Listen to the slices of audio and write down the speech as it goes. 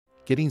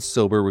Getting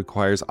sober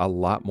requires a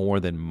lot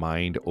more than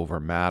mind over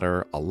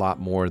matter, a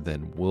lot more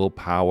than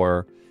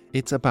willpower.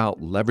 It's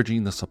about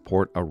leveraging the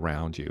support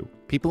around you.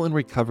 People in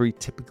recovery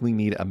typically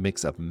need a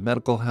mix of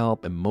medical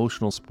help,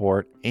 emotional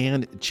support,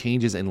 and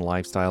changes in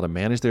lifestyle to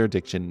manage their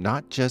addiction,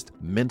 not just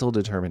mental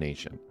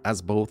determination. As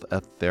both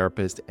a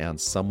therapist and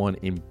someone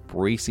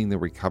embracing the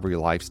recovery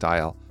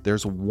lifestyle,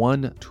 there's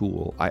one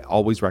tool I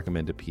always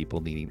recommend to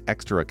people needing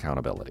extra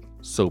accountability: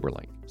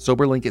 SoberLink.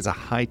 SoberLink is a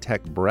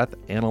high-tech breath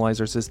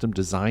analyzer system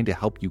designed to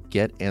help you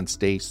get and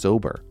stay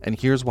sober. And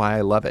here's why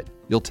I love it.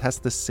 You'll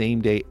test the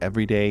same day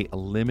every day,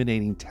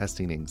 eliminating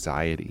testing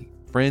anxiety.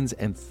 Friends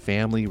and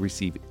family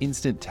receive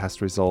instant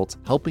test results,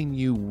 helping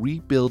you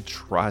rebuild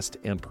trust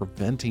and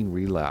preventing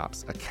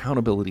relapse.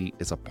 Accountability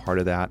is a part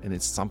of that, and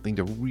it's something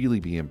to really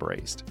be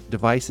embraced.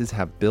 Devices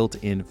have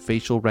built-in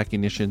facial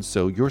recognition,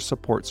 so your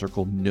support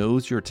circle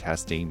knows you're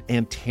testing,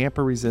 and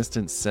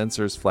tamper-resistant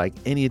sensors flag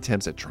any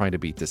attempts at trying to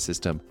beat the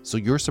system, so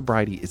your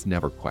sobriety is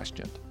never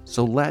questioned.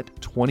 So let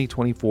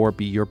 2024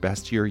 be your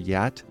best year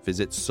yet.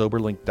 Visit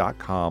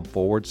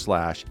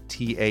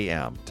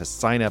soberlink.com/TAM to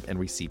sign up and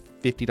receive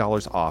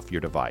 $50 off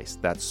your device.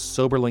 That's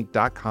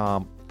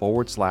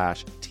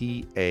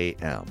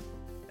soberlink.com/TAM.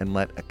 And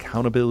let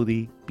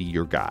accountability be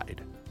your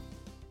guide.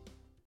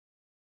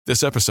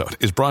 This episode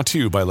is brought to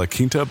you by La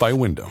Quinta by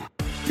Wyndham.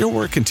 Your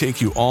work can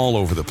take you all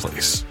over the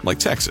place, like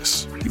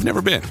Texas. You've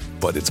never been,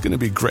 but it's going to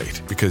be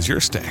great because you're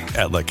staying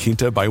at La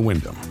Quinta by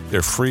Wyndham.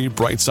 Their free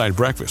Bright Side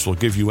breakfast will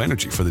give you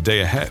energy for the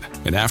day ahead.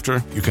 And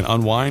after, you can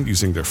unwind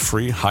using their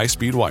free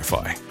high-speed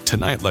Wi-Fi.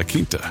 Tonight, La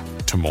Quinta.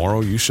 Tomorrow,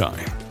 you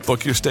shine.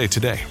 Book your stay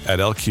today at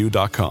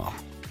LQ.com.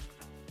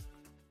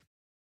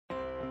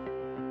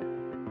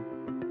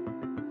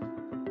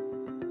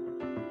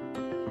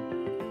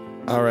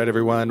 All right,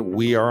 everyone,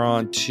 we are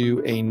on to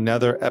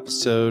another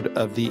episode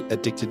of the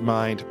Addicted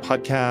Mind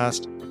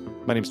podcast.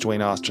 My name is Dwayne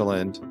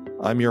Osterland.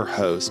 I'm your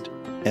host,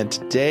 and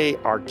today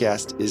our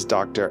guest is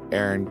Dr.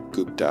 Arun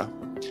Gupta.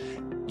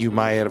 You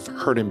might have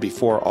heard him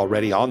before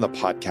already on the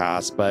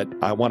podcast, but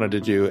I wanted to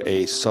do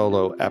a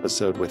solo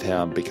episode with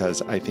him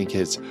because I think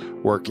his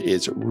work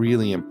is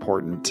really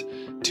important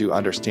to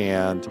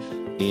understand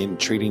in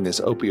treating this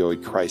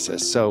opioid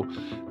crisis. So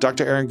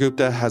Dr. Arun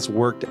Gupta has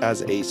worked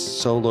as a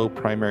solo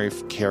primary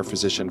care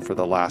physician for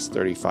the last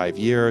 35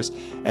 years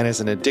and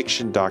as an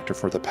addiction doctor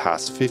for the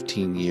past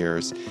 15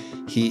 years.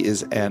 He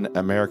is an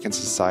American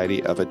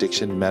Society of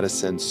Addiction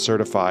Medicine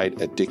certified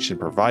addiction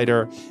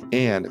provider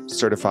and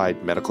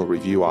certified medical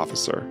review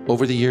officer.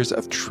 Over the years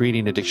of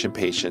treating addiction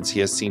patients, he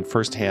has seen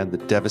firsthand the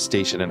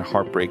devastation and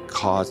heartbreak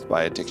caused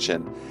by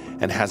addiction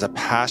and has a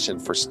passion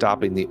for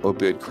stopping the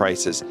opioid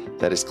crisis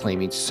that is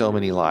claiming so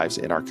many lives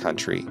in our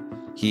country.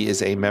 He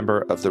is a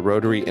member of the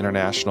Rotary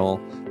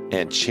International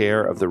and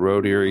chair of the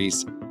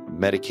Rotary's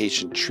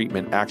Medication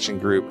Treatment Action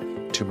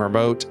Group to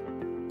promote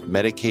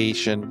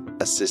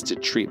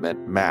medication-assisted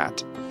treatment,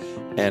 MAT,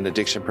 and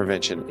addiction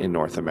prevention in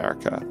North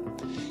America.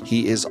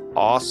 He is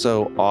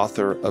also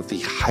author of the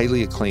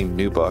highly acclaimed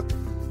new book,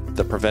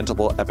 The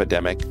Preventable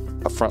Epidemic: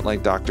 A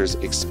Frontline Doctor's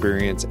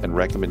Experience and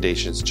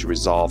Recommendations to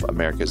Resolve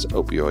America's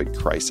Opioid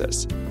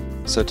Crisis.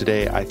 So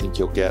today, I think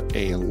you'll get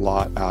a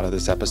lot out of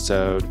this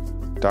episode.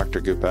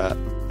 Dr. Gupta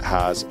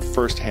has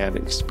firsthand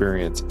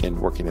experience in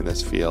working in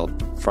this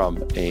field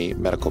from a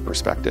medical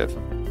perspective.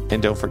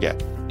 And don't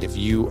forget, if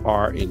you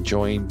are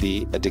enjoying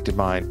the Addicted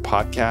Mind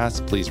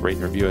podcast, please rate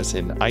and review us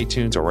in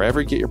iTunes or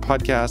wherever you get your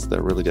podcasts.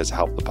 That really does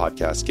help the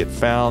podcast get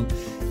found.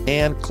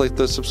 And click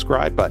the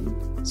subscribe button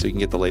so you can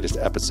get the latest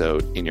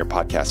episode in your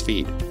podcast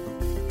feed.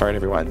 All right,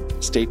 everyone,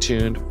 stay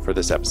tuned for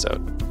this episode.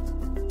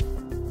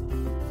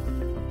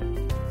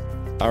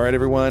 All right,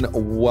 everyone,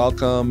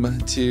 welcome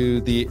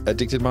to the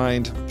Addicted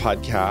Mind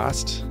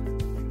podcast.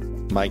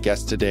 My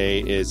guest today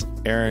is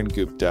Arun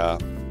Gupta.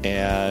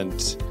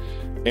 And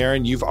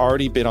Arun, you've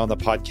already been on the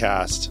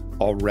podcast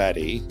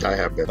already. I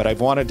have been. But I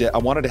wanted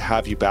to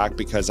have you back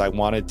because I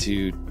wanted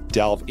to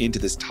delve into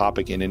this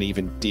topic in an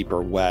even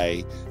deeper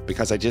way,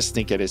 because I just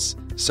think it is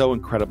so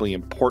incredibly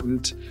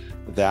important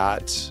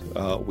that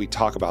we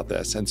talk about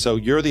this. And so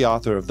you're the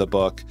author of the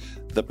book,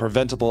 The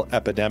Preventable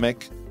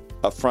Epidemic: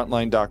 A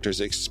Frontline Doctor's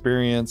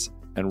Experience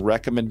and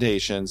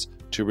Recommendations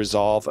to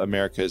Resolve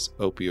America's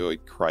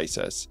Opioid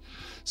Crisis.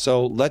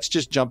 So let's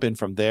just jump in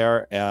from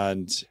there.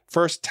 And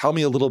first, tell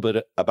me a little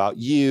bit about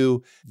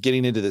you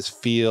getting into this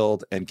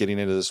field and getting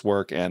into this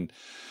work and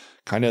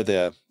kind of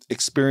the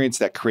experience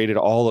that created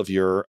all of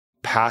your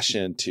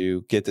passion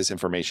to get this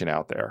information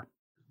out there.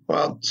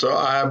 Well, so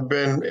I've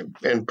been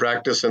in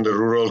practice in the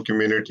rural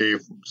community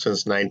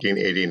since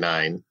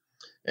 1989,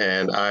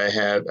 and I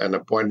had an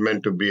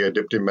appointment to be a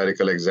deputy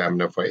medical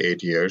examiner for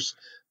 8 years.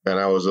 Then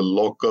I was a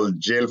local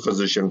jail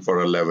physician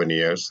for 11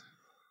 years.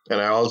 And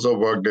I also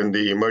worked in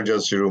the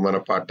emergency room on a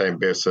part-time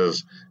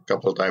basis a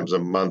couple times a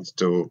month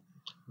to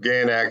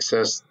gain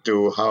access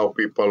to how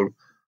people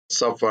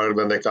suffer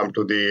when they come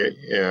to the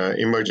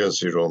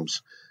emergency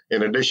rooms,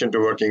 in addition to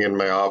working in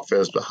my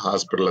office, the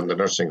hospital, and the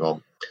nursing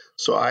home.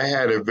 So I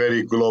had a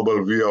very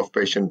global view of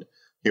patient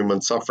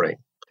human suffering.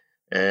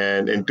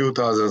 And in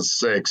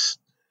 2006,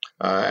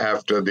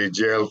 after the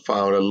jail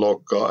found a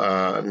local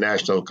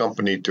national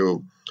company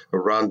to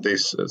run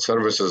these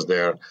services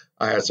there,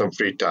 I had some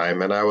free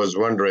time, and I was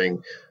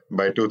wondering,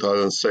 by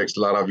 2006, a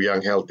lot of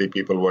young, healthy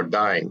people were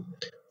dying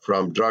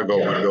from drug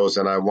overdose,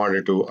 and I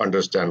wanted to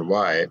understand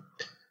why.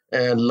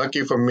 And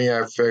lucky for me,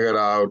 I figured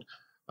out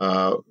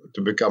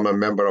to become a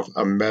member of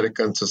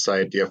American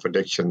Society of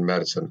Addiction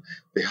Medicine,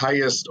 the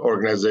highest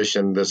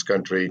organization in this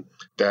country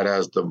that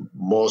has the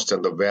most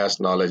and the vast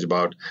knowledge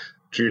about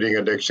treating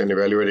addiction,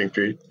 evaluating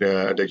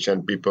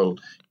addiction, people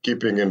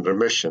keeping in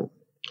remission.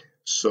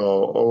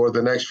 So over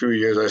the next few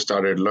years, I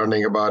started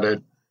learning about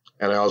it,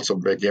 and I also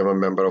became a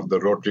member of the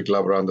Rotary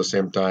Club around the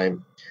same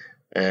time.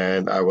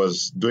 And I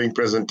was doing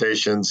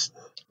presentations,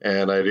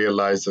 and I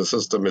realized the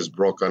system is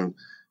broken,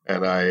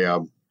 and I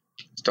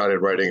started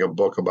writing a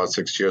book about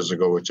 6 years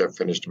ago, which I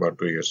finished about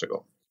 2 years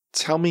ago.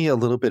 Tell me a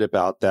little bit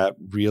about that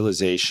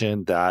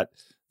realization that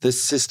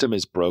this system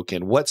is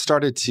broken. What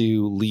started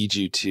to lead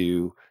you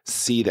to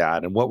see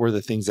that? And what were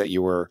the things that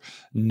you were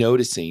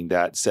noticing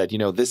that said,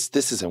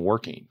 this isn't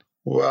working?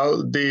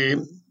 Well,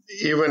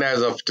 even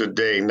as of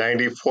today,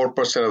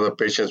 94% of the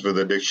patients with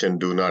addiction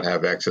do not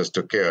have access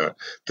to care.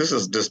 This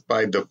is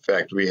despite the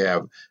fact we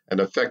have an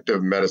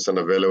effective medicine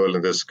available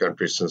in this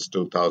country since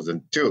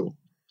 2002.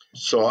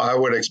 So I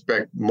would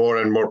expect more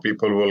and more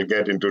people will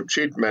get into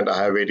treatment.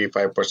 I have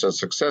 85%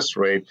 success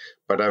rate,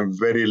 but I'm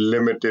very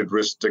limited,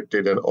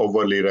 restricted, and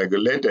overly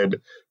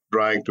regulated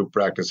trying to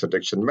practice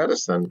addiction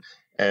medicine.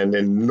 And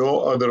in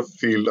no other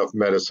field of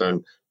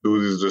medicine do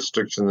these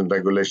restrictions and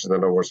regulations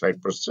and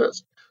oversight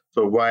persist.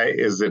 So why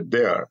is it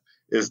there?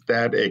 Is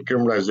that a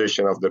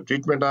criminalization of the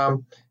treatment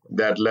arm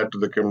that led to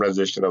the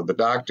criminalization of the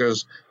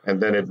doctors? And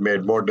then it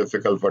made more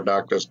difficult for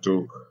doctors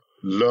to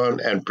learn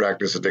and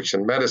practice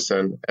addiction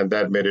medicine, and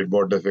that made it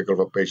more difficult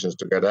for patients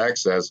to get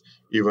access,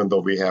 even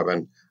though we have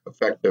an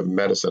effective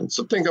medicine.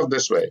 So think of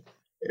this way.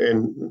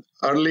 In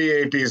early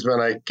 80s, when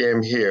I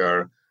came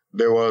here,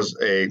 there was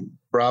a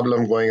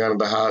problem going on in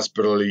the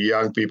hospital.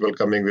 Young people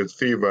coming with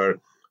fever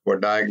were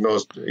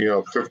diagnosed,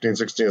 15,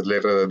 16 years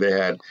later that they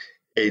had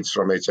AIDS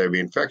from HIV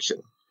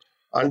infection.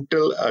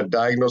 Until a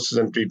diagnosis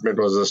and treatment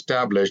was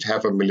established,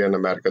 500,000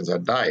 Americans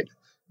had died.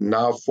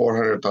 Now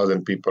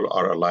 400,000 people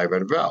are alive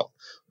and well.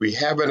 We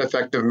have an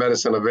effective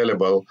medicine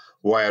available.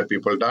 Why are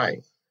people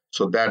dying?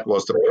 So that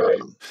was the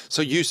problem.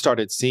 So you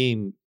started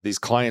seeing these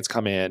clients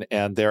come in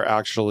and they're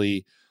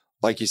actually,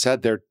 like you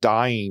said, they're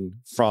dying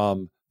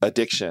from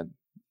addiction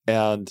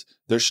and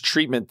there's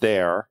treatment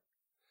there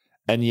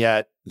and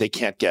yet they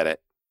can't get it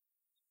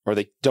or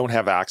they don't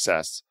have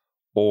access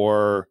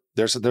or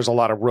there's a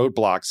lot of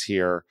roadblocks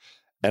here.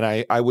 And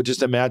I would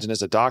just imagine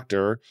as a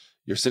doctor,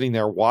 you're sitting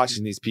there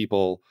watching these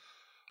people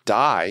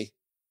die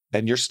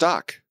and you're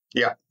stuck.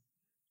 Yeah.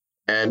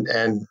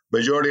 And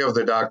majority of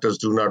the doctors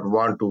do not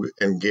want to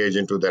engage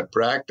into that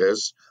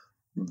practice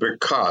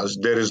because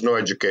there is no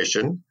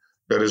education,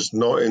 there is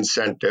no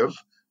incentive,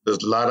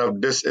 there's a lot of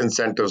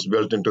disincentives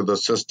built into the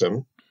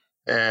system,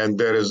 and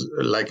there is,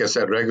 like I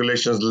said,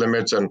 regulations,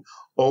 limits, and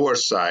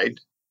oversight,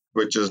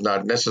 which is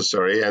not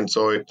necessary. And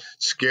so it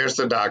scares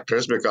the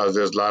doctors because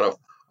there's a lot of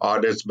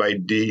audits by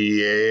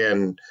DEA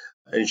and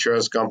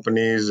insurance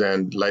companies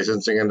and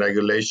licensing and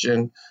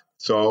regulation.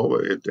 So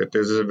it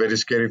is a very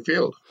scary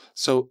field.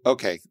 So,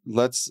 okay,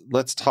 let's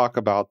talk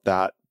about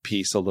that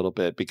piece a little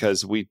bit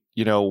because we,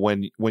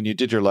 when you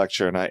did your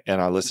lecture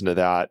and I listened to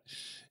that,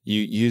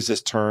 you use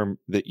this term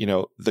that,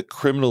 the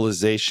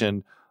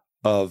criminalization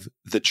of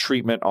the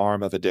treatment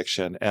arm of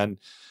addiction. And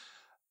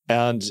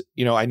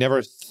I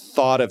never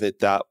thought of it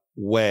that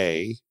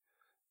way.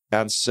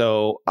 And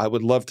so I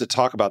would love to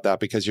talk about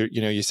that because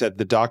you said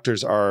the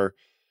doctors are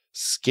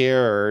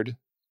scared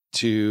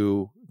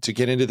to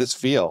get into this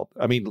field.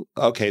 I mean,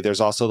 okay,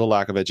 there's also the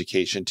lack of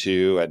education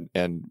too,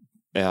 and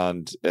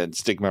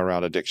stigma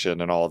around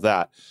addiction and all of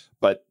that.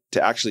 But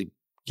to actually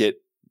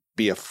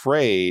be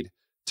afraid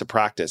to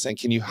practice, and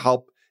can you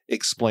help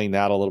explain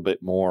that a little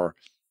bit more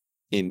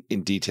in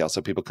detail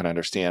so people can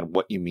understand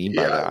what you mean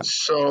by that?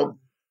 So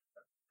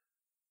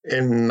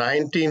in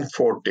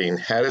 1914,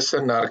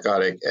 Harrison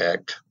Narcotic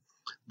Act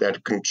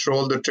that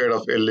controlled the trade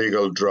of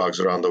illegal drugs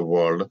around the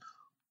world,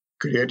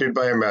 created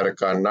by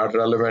America, not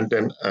relevant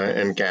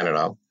in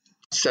Canada,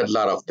 said a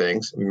lot of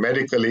things.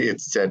 Medically,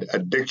 it said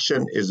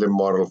addiction is a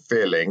moral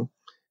failing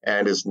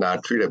and is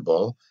not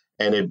treatable,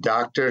 and a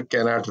doctor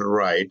cannot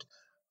write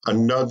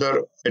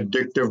another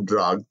addictive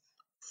drug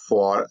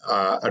for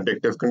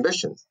addictive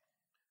condition.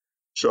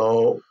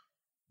 So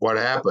what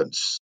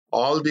happens?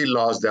 All the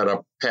laws that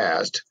are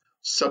passed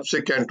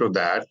subsequent to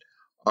that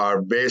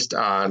are based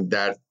on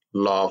that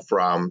law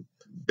from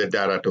the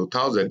Data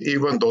 2000,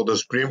 even though the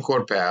Supreme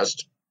Court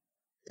passed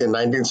in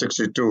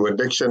 1962,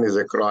 addiction is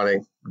a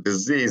chronic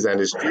disease and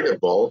is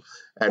treatable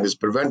and is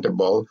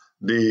preventable.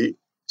 The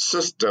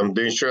system,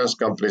 the insurance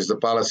companies, the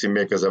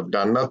policymakers have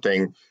done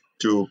nothing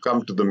to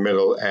come to the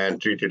middle and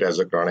treat it as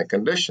a chronic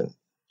condition.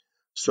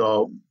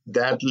 So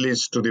that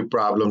leads to the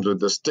problems with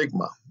the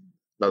stigma.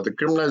 Now, the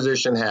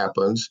criminalization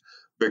happens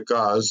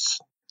because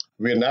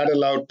we're not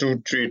allowed to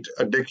treat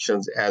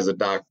addictions as a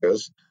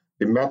doctors.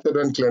 The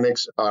methadone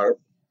clinics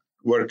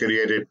were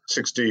created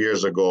 60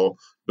 years ago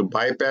to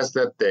bypass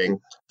that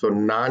thing so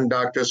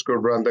non-doctors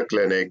could run the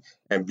clinic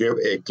and give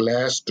a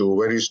class 2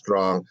 very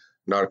strong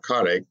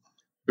narcotic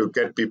to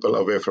get people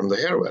away from the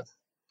heroin.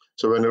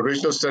 So when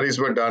original studies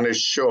were done, it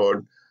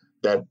showed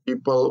that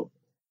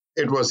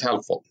it was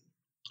helpful.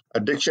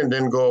 Addiction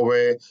didn't go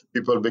away.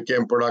 People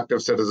became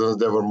productive citizens.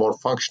 They were more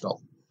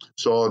functional.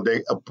 So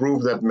they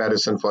approved that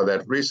medicine for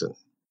that reason.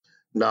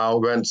 Now,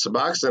 when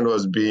Suboxone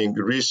was being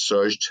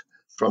researched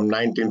from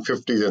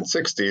 1950s and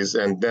 60s,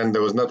 and then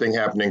there was nothing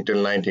happening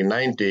till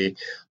 1990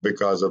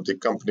 because of the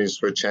companies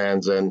switch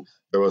hands and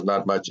there was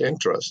not much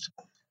interest.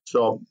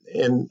 So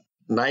in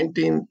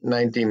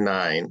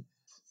 1999,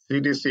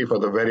 CDC for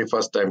the very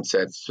first time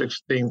said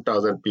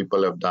 16,000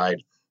 people have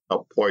died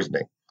of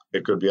poisoning.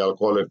 It could be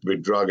alcohol, it could be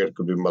drug, it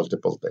could be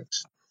multiple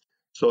things.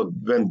 So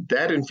when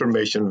that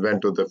information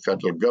went to the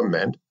federal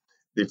government,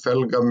 the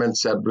federal government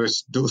said,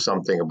 let's do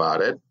something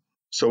about it.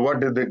 So what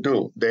did they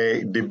do?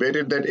 They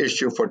debated that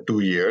issue for 2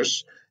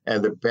 years,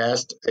 and they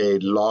passed a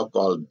law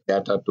called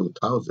Data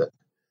 2000.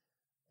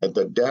 And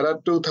the Data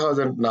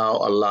 2000 now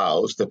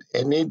allows that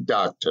any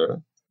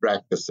doctor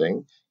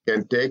practicing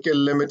can take a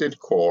limited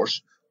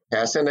course,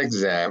 pass an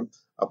exam,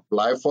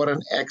 apply for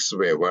an X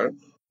waiver,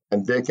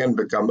 and they can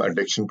become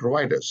addiction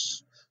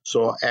providers.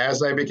 So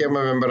as I became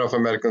a member of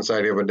American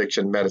Society of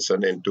Addiction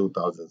Medicine in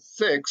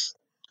 2006,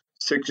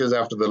 6 years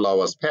after the law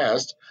was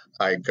passed,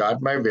 I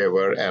got my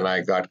waiver and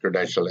I got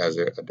credentialed as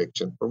an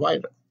addiction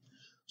provider.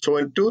 So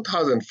in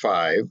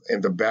 2005,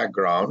 in the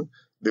background,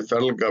 the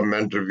federal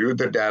government reviewed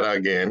the data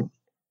again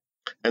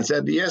and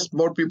said, yes,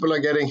 more people are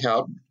getting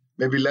help,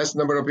 maybe less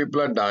number of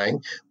people are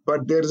dying,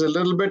 but there's a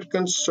little bit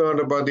concern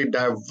about the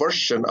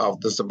diversion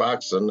of the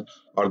Suboxone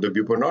or the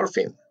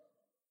buprenorphine.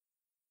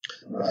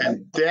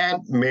 And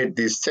that made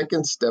the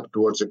second step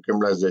towards the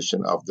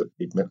criminalization of the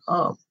treatment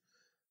arm.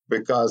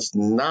 Because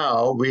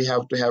now we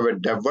have to have a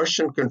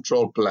diversion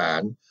control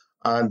plan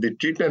on the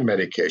treatment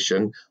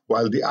medication,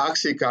 while the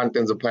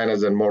OxyContins, the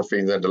Planas, and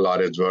morphines and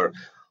Dilaudid were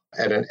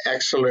at an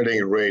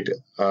accelerating rate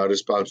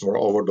responsible for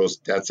overdose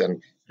deaths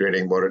and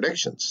creating more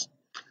addictions.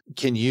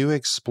 Can you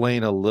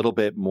explain a little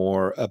bit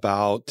more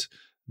about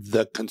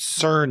the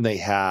concern they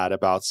had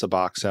about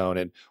Suboxone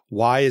and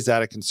why is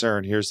that a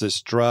concern? Here's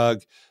this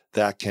drug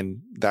that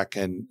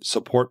can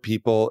support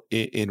people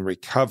in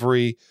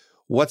recovery.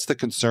 What's the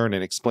concern?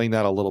 And explain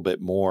that a little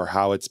bit more,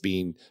 how it's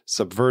being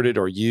subverted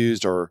or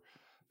used or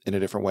in a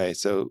different way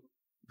so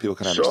people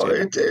can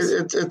understand.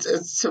 So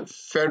it's a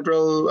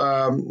federal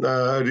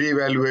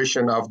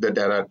reevaluation of the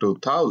Data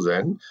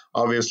 2000.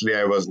 Obviously,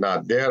 I was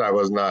not there. I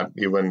was not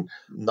even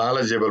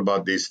knowledgeable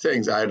about these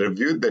things. I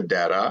reviewed the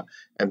data,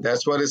 and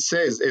that's what it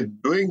says. It's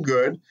doing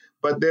good,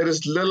 but there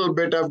is little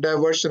bit of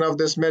diversion of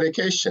this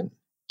medication.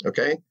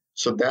 Okay?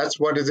 So that's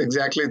what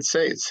exactly it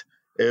says,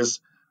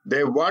 is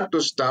they want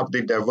to stop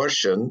the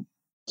diversion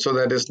so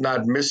that it's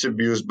not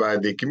misused by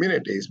the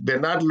communities. They're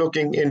not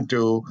looking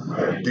into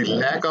the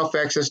lack of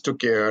access to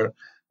care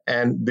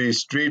and the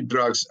street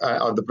drugs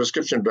or the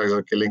prescription drugs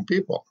are killing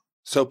people.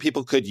 So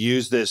people could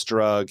use this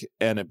drug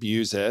and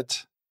abuse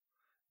it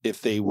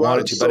if they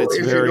wanted to, but it's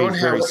very,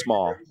 very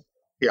small.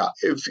 Yeah,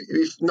 if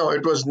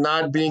it was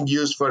not being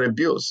used for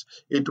abuse.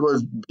 It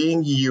was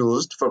being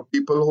used for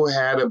people who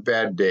had a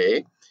bad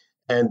day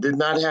and did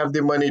not have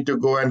the money to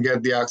go and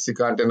get the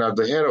OxyContin or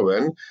the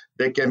heroin.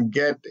 They can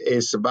get a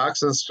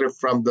Suboxone strip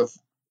from the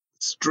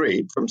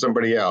street from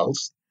somebody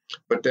else,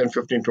 but 10,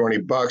 15, 20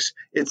 bucks,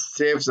 it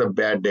saves a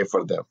bad day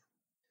for them.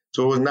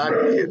 So it was not,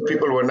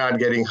 people were not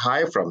getting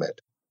high from it.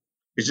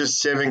 It's just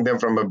saving them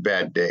from a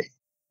bad day.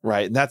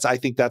 Right. And I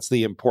think that's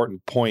the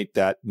important point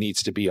that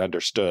needs to be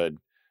understood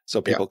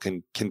so people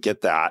can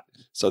get that,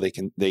 so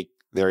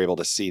they're able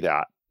to see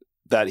that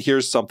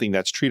here's something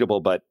that's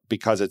treatable, but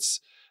because it's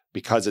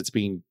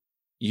being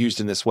used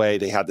in this way,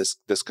 they had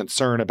this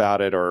concern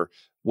about it, or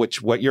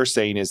what you're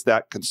saying is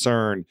that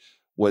concern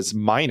was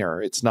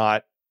minor. It's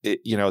not,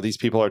 these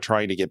people are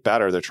trying to get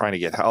better. They're trying to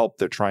get help.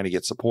 They're trying to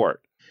get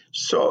support.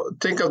 So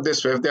think of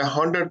this way. If there are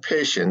 100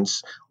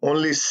 patients,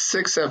 only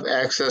 6 have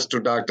access to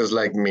doctors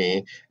like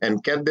me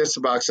and get this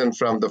Suboxone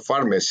from the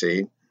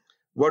pharmacy.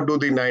 What do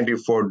the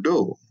 94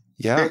 do?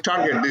 Yeah. They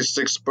target these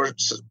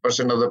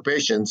 6% of the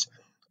patients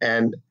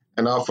and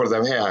offer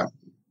them, hey,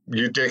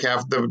 you take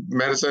half the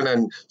medicine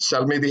and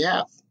sell me the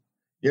half,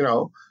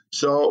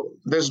 So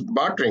there's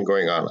bartering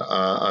going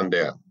on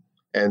there.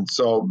 And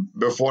so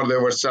before they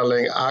were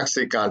selling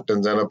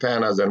OxyContins and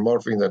Opanas and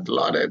morphines and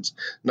Dilaudid,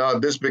 now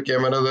this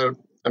became another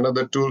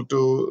tool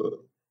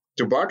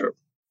to barter.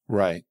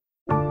 Right.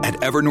 At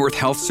Evernorth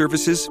Health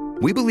Services,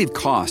 we believe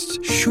costs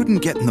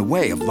shouldn't get in the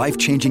way of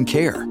life-changing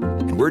care.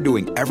 And we're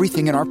doing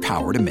everything in our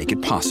power to make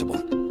it possible.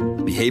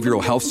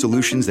 Behavioral health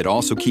solutions that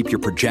also keep your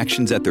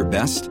projections at their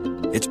best?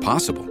 It's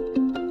possible.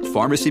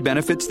 Pharmacy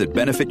benefits that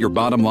benefit your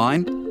bottom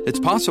line? It's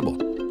possible.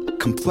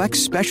 Complex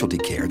specialty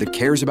care that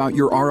cares about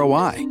your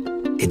ROI?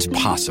 It's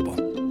possible.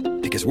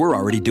 Because we're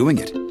already doing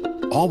it.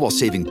 All while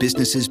saving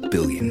businesses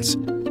billions.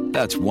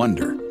 That's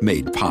Wonder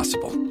made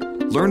possible.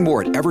 Learn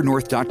more at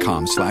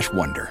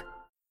evernorth.com/wonder.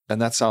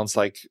 And that sounds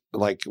like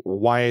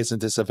why isn't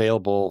this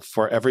available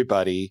for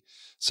everybody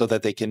so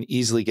that they can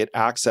easily get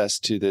access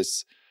to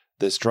this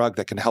drug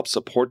that can help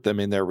support them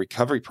in their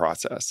recovery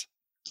process?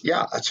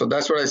 Yeah, so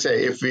that's what I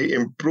say. If we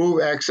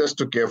improve access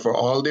to care for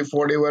all the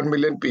 41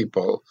 million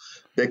people,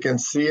 they can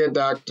see a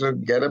doctor,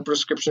 get a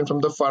prescription from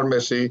the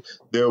pharmacy,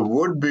 there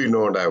would be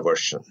no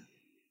diversion.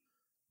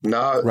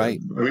 Now, right.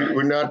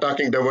 we're not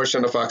talking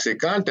diversion of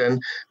OxyContin.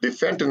 The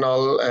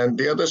fentanyl and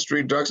the other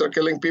street drugs are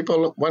killing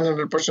people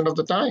 100% of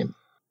the time.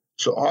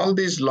 So all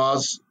these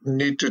laws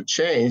need to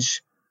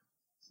change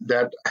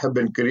that have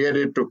been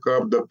created to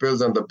curb the pills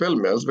and the pill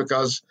mills,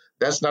 because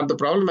that's not the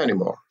problem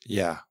anymore.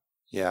 Yeah.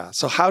 Yeah.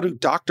 So how do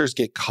doctors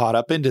get caught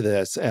up into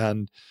this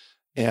and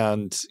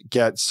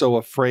get so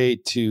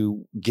afraid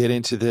to get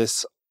into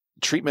this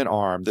treatment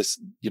arm, this,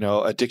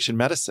 addiction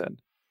medicine?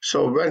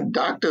 So when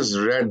doctors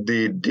read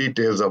the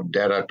details of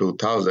Data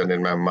 2000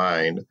 in my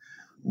mind,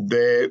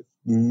 they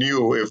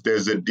knew if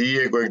there's a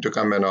DA going to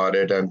come and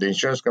audit and the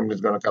insurance company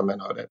is going to come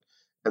and audit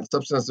and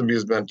substance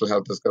abuse mental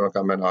health is going to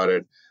come and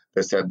audit,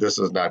 they said this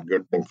is not a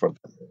good thing for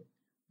them.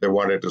 They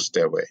wanted to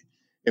stay away.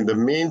 In the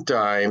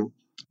meantime,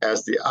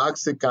 as the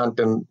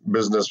OxyContin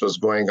business was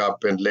going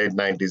up in late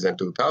 90s and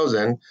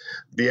 2000,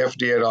 the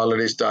FDA had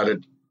already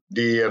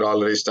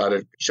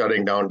started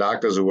shutting down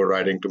doctors who were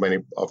writing too many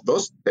of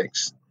those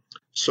things.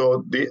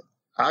 So the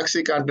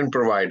OxyContin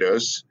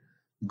providers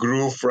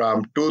grew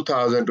from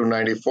 2,000 to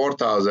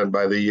 94,000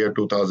 by the year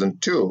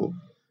 2002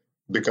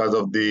 because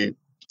of the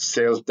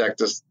sales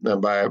taxes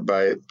by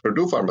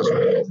Purdue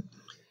Pharmaceuticals.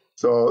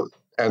 So,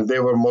 and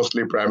they were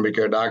mostly primary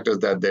care doctors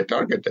that they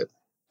targeted.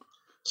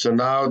 So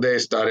now they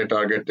started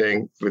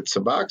targeting with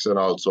Suboxone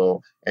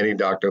also any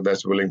doctor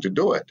that's willing to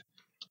do it.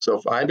 So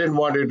if I didn't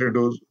want you to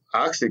do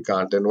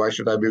OxyContin, why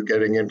should I be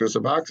getting into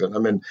Suboxone? I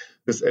mean,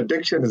 this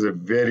addiction is a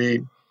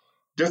very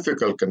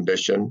difficult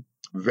condition,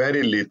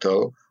 very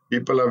lethal.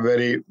 People are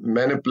very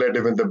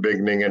manipulative in the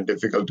beginning and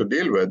difficult to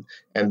deal with,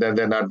 and then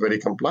they're not very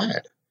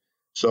compliant.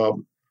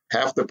 So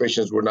half the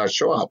patients would not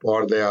show up,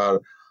 or they are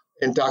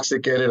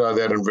intoxicated, or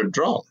they're in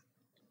withdrawal.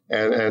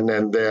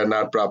 And they are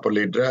not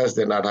properly dressed,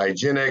 they're not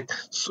hygienic.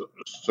 So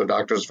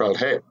doctors felt,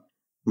 hey,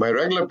 my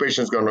regular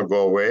patient's going to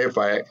go away if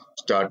I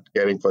start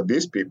caring for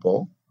these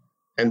people,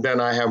 and then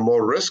I have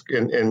more risk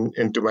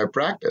into my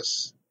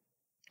practice.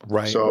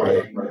 Right. So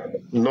right.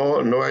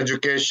 No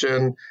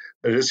education,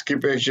 risky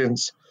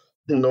patients,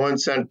 no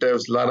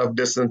incentives, a lot of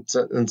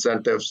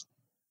disincentives.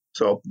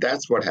 So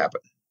that's what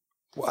happened.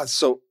 Well,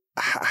 so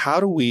how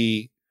do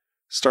we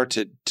start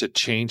to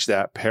change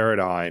that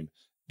paradigm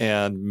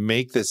and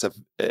make this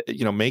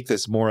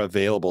more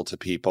available to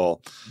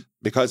people?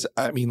 Because,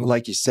 I mean,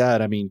 like you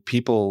said,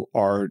 people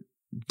are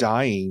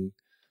dying.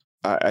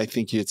 I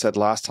think you had said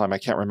last time, I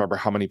can't remember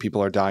how many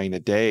people are dying a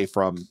day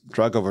from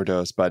drug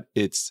overdose, but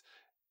it's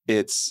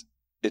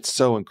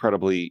so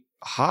incredibly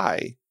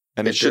high,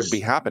 and it should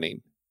be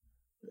happening.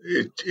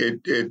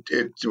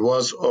 It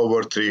was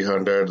over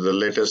 300. The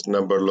latest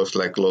number looks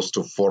like close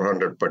to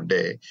 400 per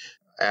day.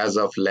 As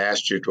of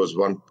last year, it was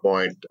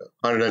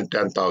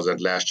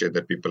 110,000 last year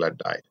that people had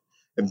died.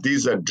 And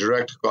these are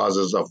direct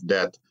causes of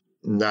death,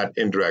 not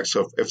indirect.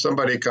 So if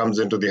somebody comes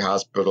into the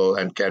hospital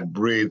and can't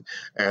breathe,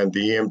 and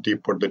the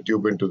EMT put the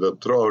tube into the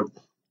throat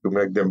to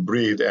make them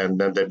breathe, and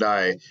then they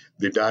die,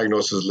 the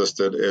diagnosis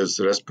listed is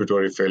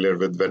respiratory failure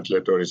with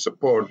ventilatory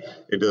support.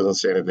 It doesn't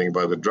say anything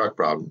about the drug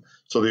problem.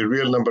 So the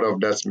real number of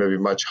deaths may be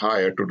much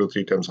higher, 2 to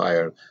 3 times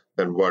higher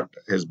than what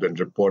has been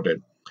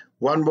reported.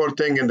 One more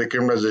thing in the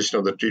criminalization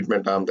of the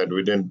treatment arm that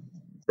we didn't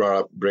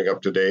bring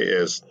up today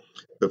is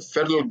the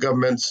federal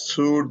government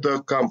sued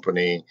the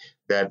company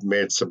that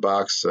made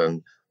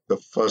Suboxone the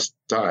first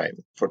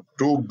time for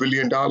 $2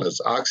 billion.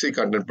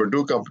 OxyContin,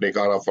 Purdue company,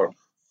 got off for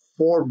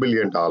 $4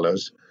 billion.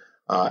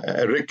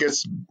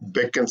 Ricketts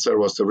Beckinser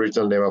was the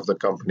original name of the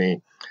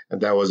company, and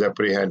that was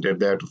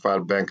apprehended. They had to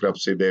file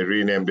bankruptcy. They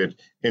renamed it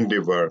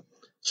Indiver.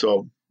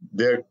 So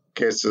their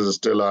case is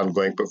still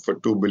ongoing for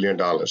 $2 billion.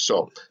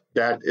 So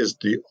that is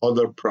the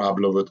other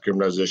problem with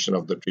criminalization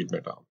of the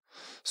treatment arm.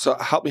 So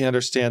help me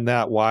understand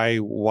that. Why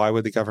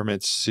would the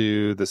government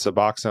sue the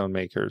Suboxone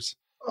makers?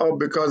 Oh,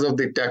 because of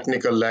the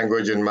technical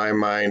language in my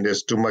mind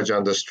is too much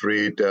on the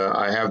street.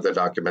 I have the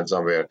document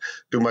somewhere.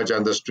 Too much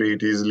on the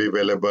street, easily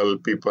available.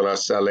 People are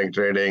selling,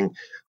 trading,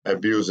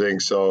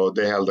 abusing. So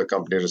they held the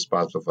company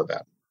responsible for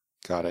that.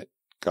 Got it.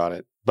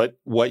 But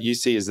what you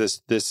see is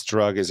this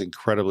drug is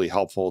incredibly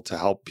helpful to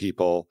help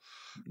people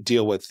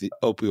deal with the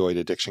opioid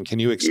addiction. Can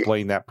you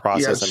explain that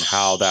process and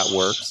how that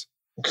works?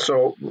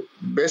 So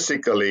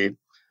basically,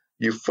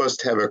 you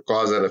first have a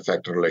cause and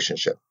effect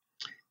relationship.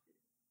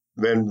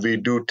 When we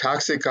do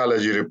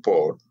toxicology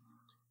report,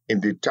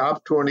 in the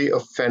top 20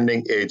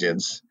 offending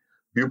agents,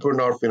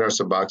 buprenorphine or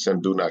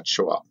Suboxone do not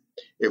show up.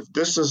 If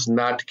this is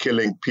not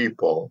killing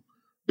people,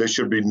 there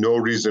should be no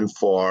reason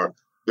for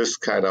this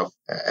kind of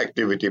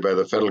activity by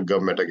the federal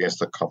government against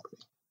the company.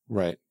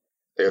 Right.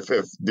 If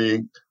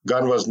the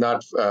gun was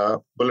not,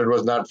 bullet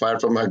was not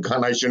fired from a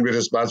gun, I shouldn't be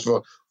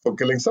responsible for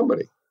killing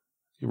somebody.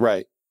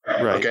 Right.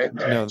 Okay.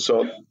 No.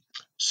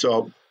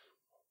 So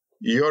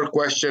Your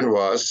question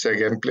was, say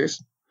again,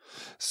 please.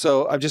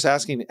 So I'm just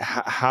asking,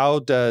 how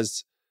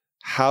does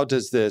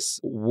this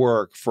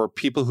work for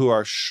people who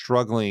are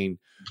struggling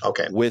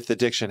Okay. with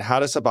addiction? How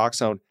does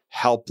Suboxone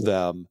help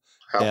them?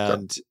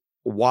 And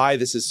why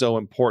this is so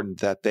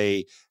important that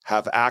they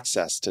have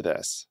access to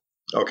this?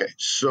 Okay.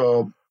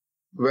 So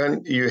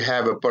when you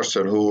have a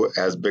person who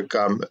has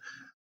become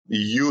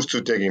used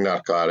to taking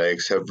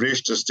narcotics, have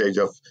reached a stage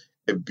of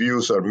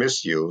abuse or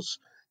misuse,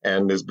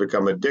 and has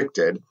become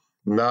addicted,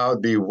 now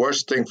the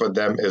worst thing for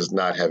them is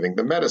not having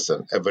the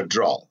medicine, a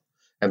withdrawal.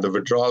 And the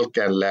withdrawal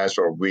can last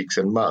for weeks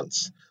and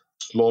months.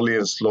 Slowly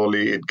and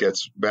slowly it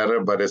gets better,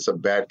 but it's a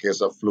bad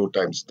case of flu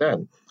times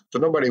 10. So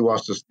nobody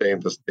wants to stay in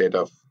the state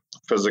of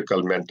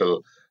physical,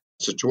 mental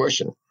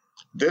situation.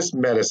 This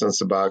medicine,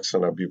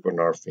 Suboxone or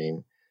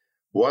buprenorphine,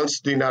 once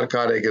the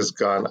narcotic is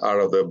gone out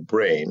of the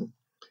brain,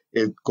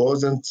 it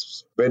goes and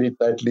very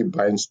tightly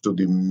binds to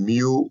the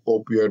mu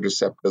opioid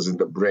receptors in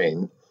the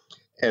brain,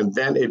 and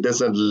then it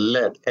doesn't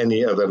let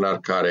any other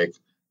narcotic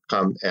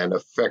come and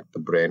affect the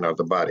brain or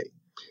the body.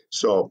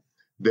 So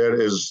there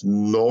is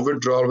no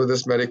withdrawal with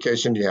this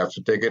medication. You have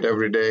to take it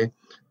every day.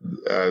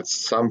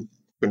 Some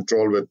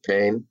control with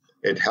pain.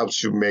 It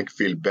helps you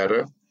feel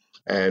better.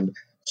 And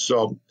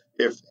so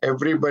if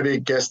everybody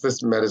gets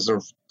this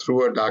medicine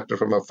through a doctor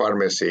from a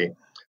pharmacy,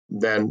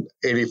 then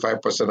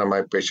 85% of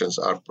my patients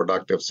are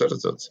productive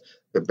citizens.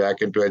 They're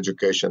back into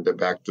education, they're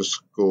back to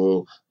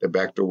school, they're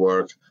back to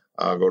work,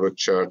 go to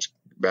church,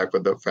 back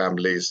with their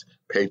families,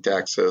 pay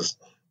taxes,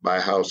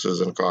 buy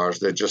houses and cars.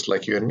 They're just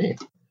like you and me.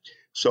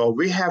 So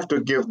we have to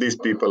give these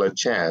people a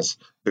chance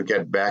to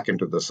get back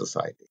into the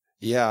society.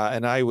 Yeah.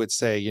 And I would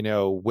say,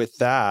 with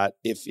that,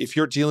 if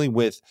you're dealing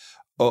with,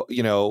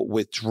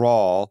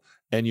 withdrawal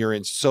and you're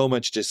in so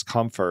much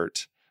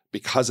discomfort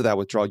because of that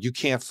withdrawal, you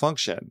can't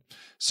function.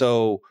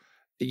 So,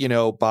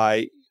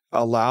 by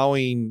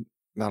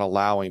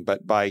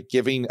by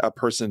giving a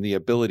person the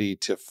ability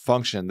to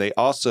function, they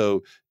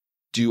also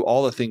do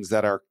all the things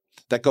that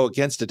go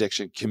against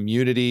addiction,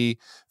 community,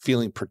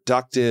 feeling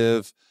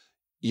productive,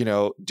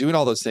 doing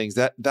all those things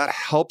that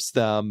helps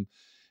them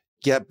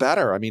get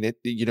better. I mean,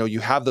 you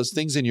have those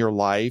things in your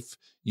life,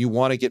 you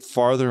want to get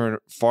farther and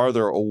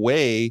farther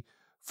away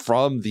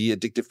from the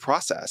addictive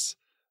process,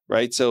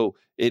 right? So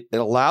it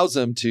allows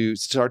them to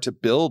start to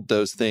build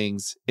those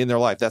things in their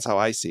life. That's how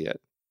I see it.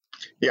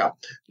 Yeah.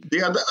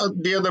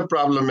 The other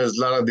problem is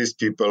a lot of these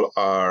people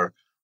are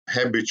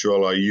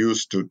habitual or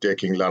used to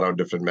taking a lot of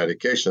different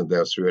medications. They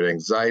have severe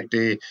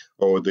anxiety.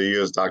 Over the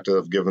years, doctors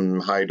have given them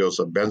high dose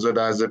of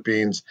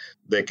benzodiazepines.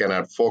 They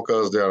cannot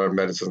focus. They are on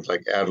medicines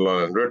like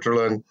Adderall and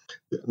Ritalin.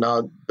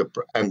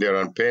 And they're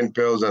on pain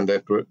pills and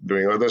they're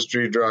doing other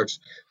street drugs.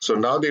 So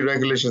now the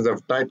regulations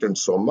have tightened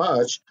so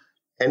much.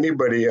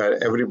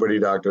 Everybody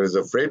doctor is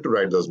afraid to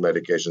write those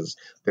medications.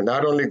 They're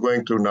not only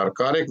going through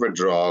narcotic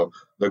withdrawal,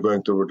 they're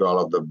going through withdrawal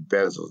of the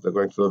benzos, they're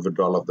going through the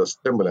withdrawal of the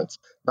stimulants.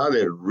 Now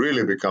they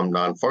really become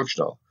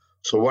non-functional.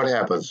 So what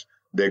happens?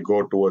 They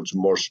go towards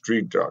more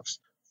street drugs,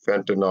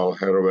 fentanyl,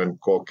 heroin,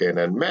 cocaine,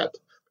 and meth,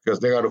 because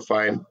they got to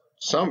find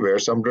somewhere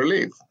some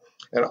relief.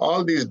 And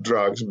all these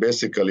drugs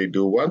basically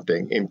do one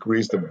thing,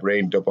 increase the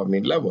brain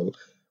dopamine level.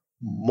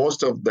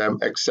 Most of them,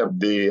 except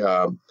the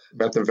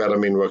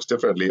methamphetamine, works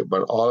differently,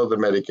 but all of the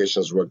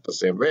medications work the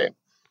same way.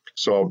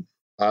 So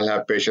I'll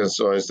have patients,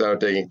 so instead of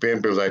taking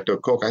pain pills, I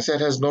took coke. I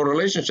said, it has no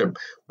relationship,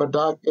 but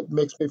doc, it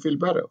makes me feel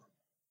better.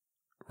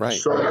 Right.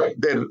 So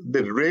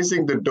they're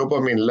raising the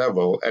dopamine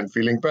level and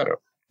feeling better.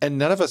 And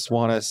none of us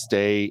want to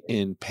stay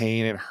in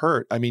pain and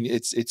hurt. I mean,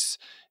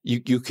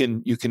 you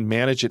can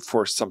manage it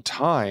for some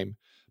time,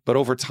 but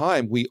over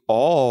time, we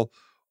all,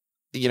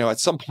 at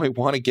some point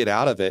want to get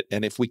out of it.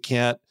 And if we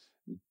can't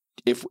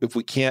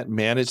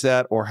manage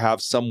that or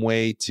have some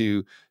way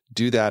to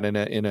do that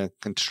in a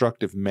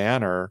constructive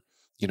manner,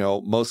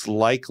 most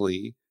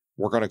likely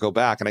we're going to go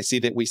back. And I see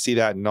that we see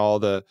that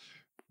in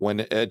when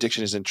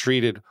addiction isn't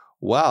treated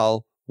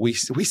well, we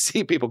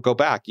see people go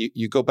back.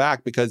 You go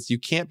back because you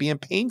can't be in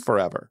pain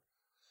forever.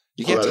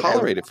 You can't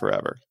tolerate it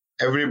forever.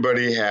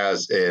 Everybody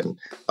has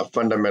a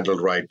fundamental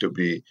right to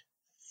be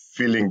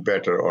feeling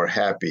better or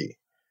happy.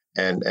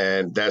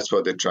 And that's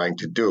what they're trying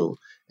to do.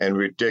 And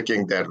we're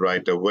taking that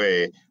right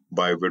away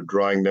by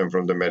withdrawing them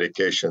from the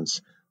medications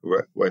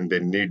when they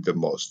need the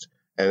most.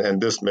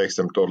 And this makes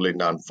them totally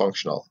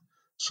non-functional.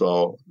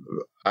 So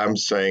I'm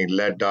saying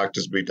let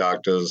doctors be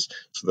doctors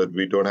so that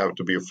we don't have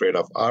to be afraid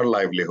of our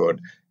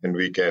livelihood and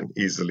we can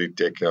easily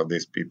take care of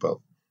these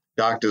people.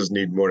 Doctors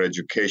need more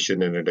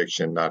education in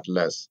addiction, not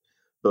less.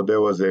 So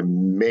there was a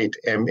MATE,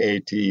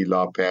 M-A-T-E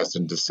law passed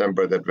in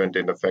December that went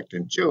in effect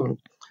in June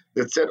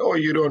that said, oh,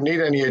 you don't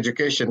need any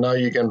education. Now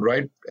you can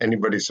write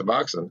anybody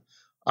Suboxone.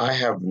 I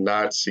have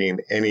not seen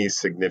any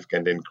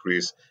significant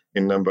increase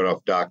in number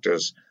of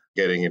doctors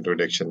getting into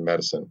addiction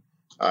medicine.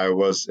 I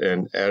was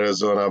in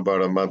Arizona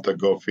about a month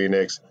ago,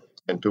 Phoenix,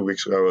 and 2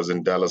 weeks ago I was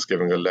in Dallas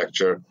giving a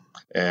lecture.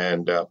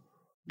 And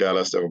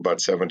Dallas, there were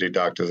about 70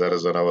 doctors.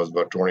 Arizona was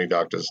about 20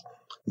 doctors.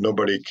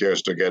 Nobody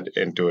cares to get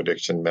into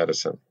addiction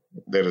medicine.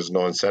 there is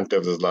no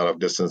incentive. There's a lot of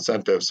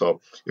disincentive.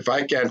 So if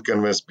I can't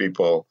convince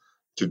people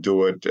to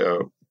do it,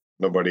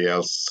 nobody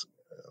else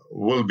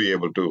will be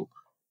able to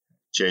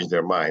change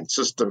their mind.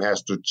 System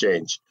has to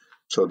change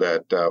so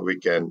that we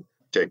can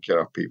take care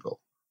of people.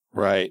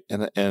 Right.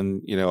 And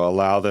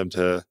allow them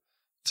to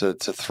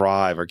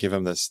thrive, or give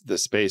them this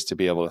space to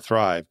be able to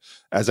thrive.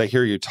 As I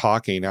hear you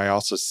talking, I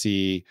also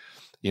see,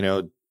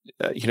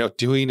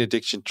 doing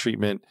addiction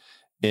treatment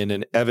in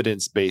an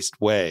evidence-based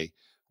way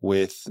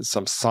with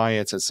some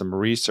science and some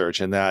research,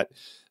 and that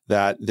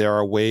there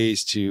are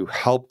ways to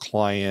help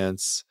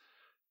clients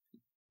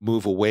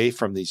move away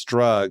from these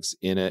drugs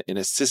in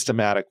a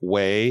systematic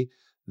way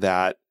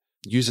that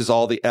uses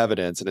all the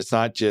evidence. And it's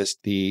not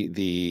just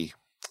the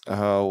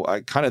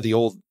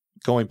old,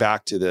 going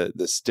back to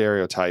the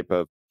stereotype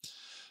of,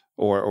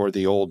 or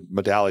the old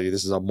modality,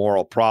 this is a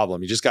moral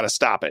problem. You just got to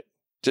stop it.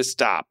 Just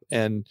stop.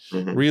 And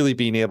really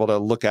being able to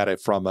look at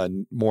it from a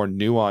more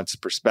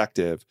nuanced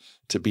perspective,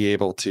 to be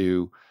able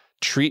to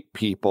treat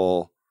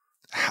people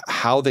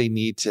how they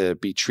need to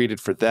be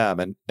treated for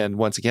them. And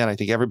once again, I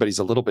think everybody's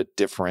a little bit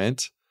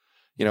different.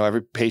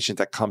 Every patient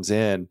that comes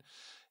in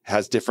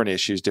has different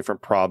issues,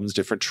 different problems,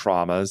 different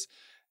traumas,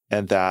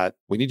 and that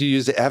we need to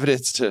use the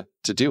evidence to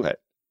do it.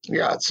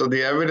 Yeah, so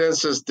the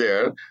evidence is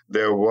there.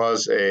 There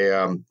was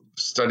a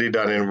study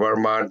done in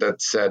Vermont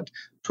that said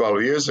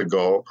 12 years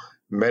ago,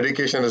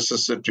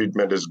 medication-assisted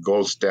treatment is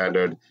gold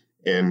standard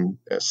in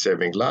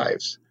saving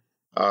lives.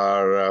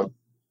 Our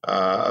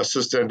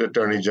Assistant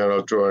Attorney General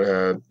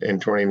in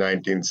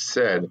 2019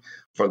 said,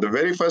 for the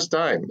very first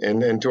time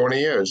in 20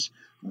 years,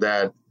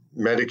 that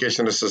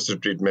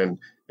medication-assisted treatment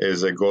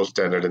is a gold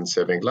standard in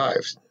saving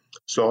lives.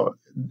 So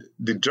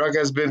the drug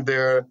has been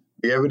there,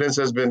 the evidence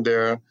has been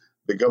there,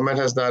 the government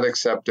has not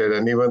accepted,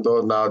 and even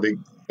though now the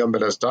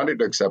government has started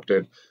to accept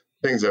it,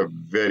 things are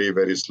very,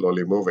 very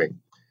slowly moving.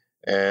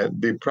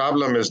 And the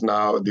problem is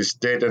now the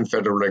state and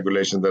federal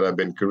regulations that have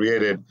been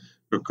created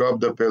to curb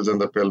the pills and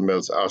the pill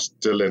mills are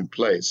still in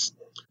place.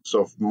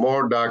 So if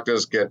more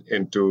doctors get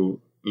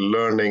into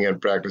learning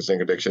and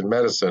practicing addiction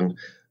medicine,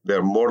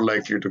 they're more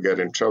likely to get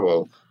in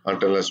trouble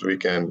unless we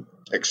can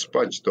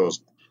expunge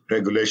those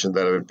regulations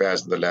that have been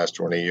passed in the last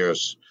 20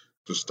 years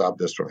to stop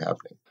this from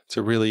happening.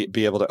 To really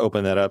be able to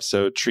open that up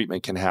so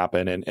treatment can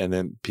happen, and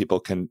then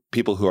people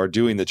who are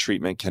doing the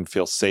treatment can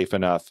feel safe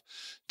enough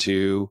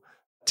to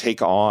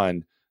take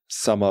on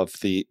some of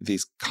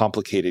these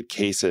complicated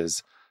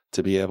cases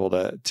to be able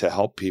to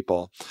help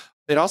people.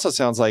 It also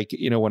sounds like,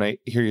 when I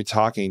hear you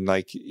talking,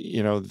 like,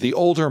 the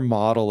older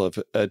model of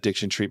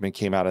addiction treatment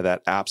came out of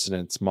that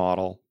abstinence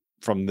model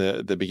from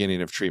the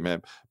beginning of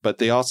treatment, but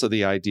the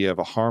idea of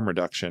a harm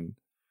reduction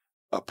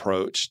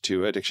approach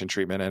to addiction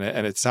treatment.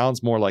 And it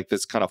sounds more like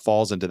this kind of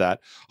falls into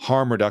that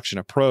harm reduction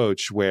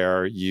approach,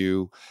 where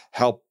you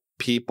help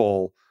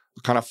people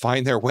kind of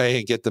find their way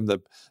and get them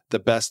the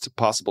best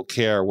possible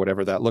care,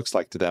 whatever that looks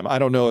like to them. I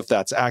don't know if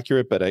that's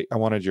accurate, but I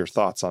wanted your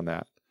thoughts on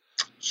that.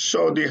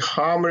 So the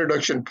harm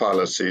reduction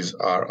policies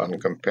are on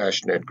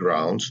compassionate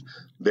grounds.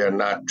 They are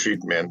not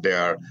treatment. They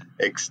are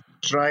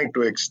trying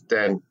to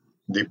extend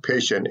the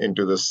patient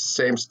into the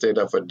same state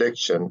of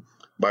addiction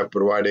by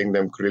providing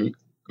them clean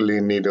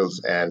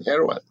needles and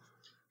heroin.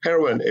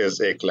 Heroin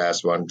is a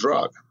class 1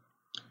 drug.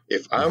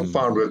 If I'm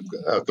found with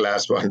a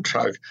class 1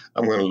 drug,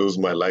 I'm going to lose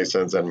my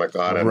license and my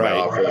car and my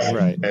office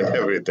and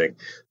everything.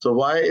 So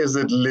why is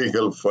it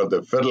legal for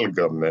the federal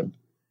government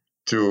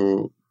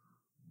to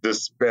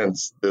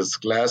dispense this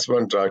class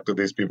 1 drug to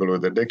these people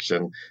with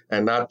addiction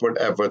and not put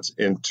efforts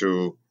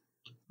into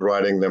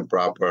providing them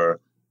proper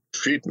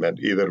treatment,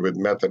 either with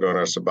methadone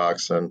or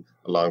Suboxone,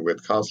 along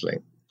with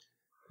counseling?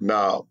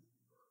 Now,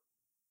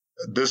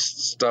 this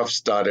stuff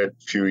started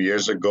a few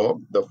years ago.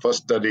 The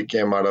first study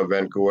came out of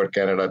Vancouver,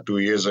 Canada, 2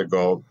 years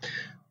ago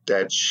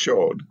that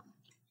showed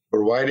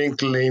providing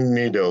clean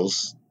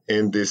needles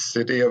in the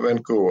city of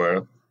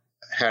Vancouver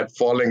had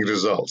falling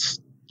results.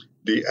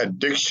 The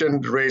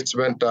addiction rates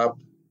went up,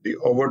 the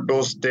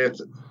overdose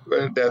death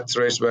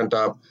rates went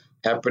up,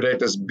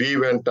 hepatitis B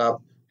went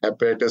up,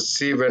 hepatitis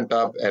C went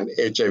up, and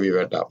HIV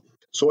went up.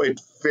 So it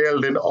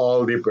failed in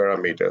all the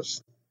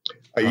parameters.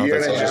 A year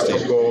and a half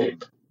ago,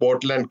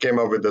 Portland came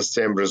up with the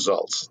same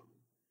results.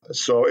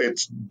 So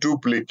it's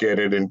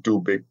duplicated in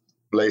 2 big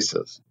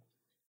places.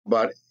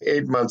 But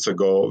 8 months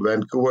ago,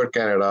 Vancouver,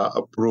 Canada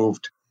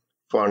approved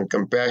on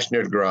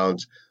compassionate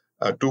grounds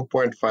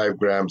 2.5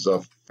 grams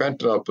of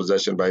fentanyl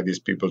possession by these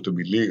people to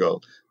be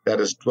legal. That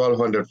is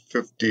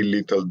 1,250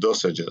 lethal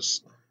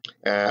dosages.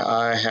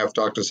 I have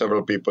talked to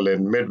several people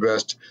in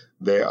Midwest.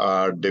 They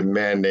are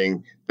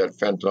demanding that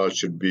fentanyl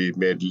should be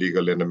made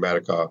legal in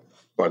America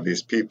for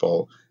these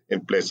people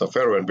in place of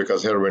heroin,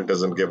 because heroin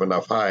doesn't give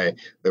enough high.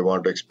 They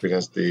want to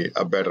experience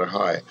a better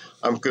high.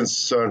 I'm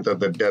concerned that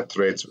the death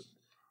rates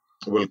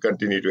will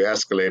continue to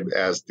escalate,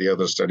 as the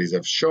other studies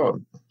have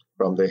shown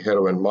from the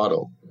heroin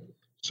model.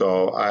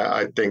 So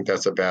I think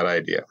that's a bad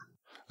idea.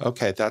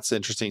 Okay, that's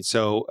interesting.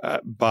 So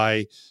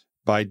by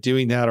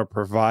doing that, or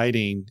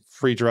providing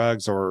free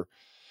drugs or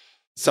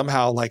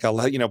somehow like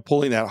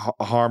pulling that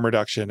harm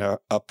reduction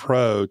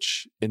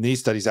approach in these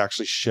studies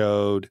actually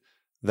showed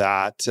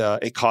that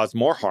it caused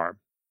more harm.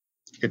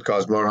 It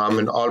caused more harm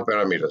in all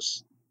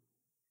parameters.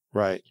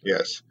 Right.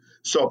 Yes.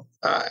 So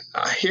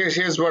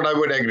here's what I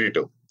would agree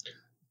to.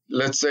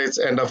 Let's say it's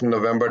end of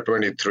November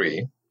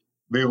 23.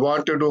 We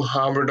want to do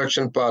harm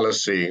reduction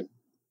policy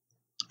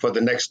for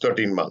the next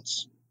 13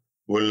 months.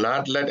 Will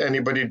not let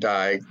anybody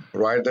die,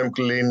 provide them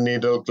clean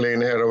needle,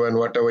 clean heroin,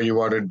 whatever you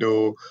want to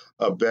do,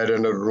 a bed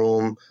in a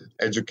room,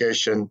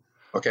 education,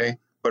 okay?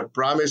 But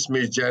promise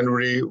me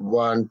January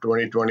 1,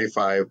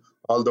 2025,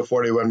 all the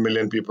 41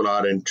 million people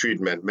are in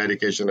treatment,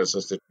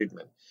 medication-assisted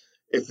treatment.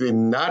 If we're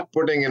not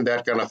putting in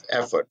that kind of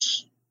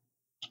efforts,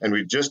 and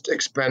we're just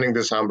expanding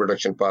these harm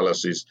reduction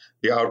policies,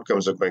 the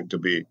outcomes are going to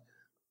be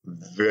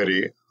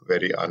very,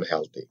 very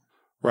unhealthy.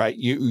 Right.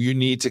 You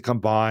need to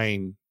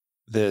combine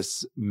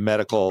this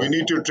medical We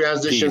need to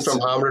transition piece from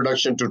harm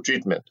reduction to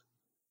treatment.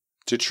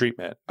 to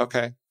treatment.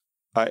 Okay.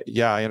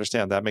 I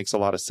understand. That makes a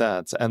lot of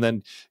sense. And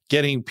then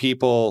getting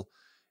people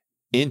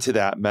into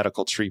that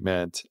medical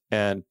treatment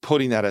and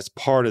putting that as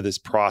part of this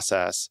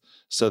process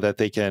so that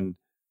they can,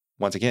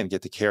 once again,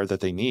 get the care that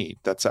they need.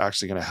 That's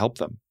actually going to help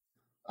them.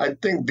 I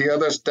think the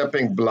other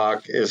stepping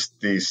block is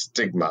the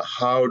stigma.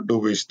 How do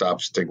we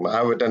stop stigma?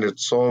 I've attended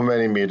so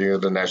many meetings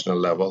at the national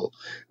level.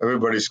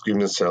 Everybody's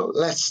screaming and saying,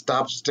 let's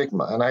stop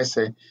stigma. And I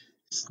say,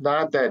 it's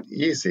not that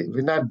easy.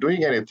 We're not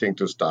doing anything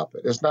to stop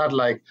it. It's not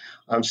like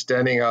I'm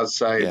standing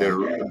outside,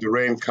 the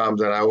rain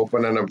comes and I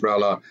open an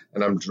umbrella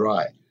and I'm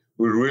dry.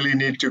 We really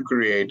need to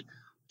create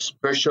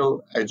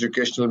special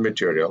educational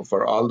material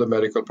for all the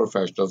medical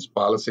professionals,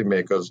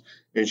 policymakers,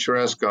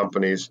 insurance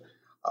companies,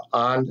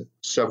 on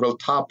several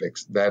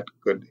topics that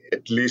could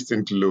at least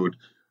include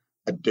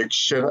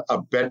addiction,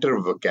 a better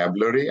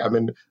vocabulary. I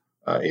mean,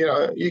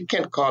 you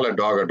can't call a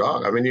dog a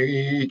dog. I mean,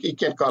 you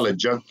can't call a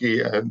junkie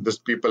and these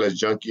people as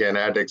junkie and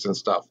addicts and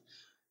stuff.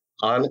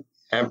 On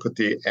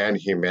empathy and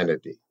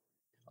humanity.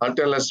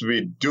 Unless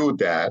we do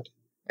that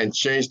and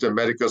change the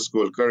medical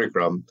school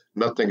curriculum,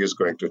 nothing is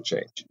going to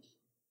change.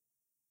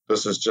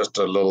 This is just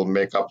a little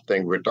makeup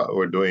thing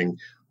we're doing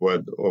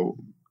with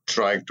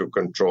trying to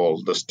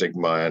control the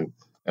stigma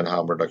and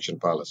harm reduction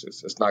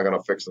policies. It's not going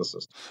to fix the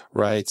system.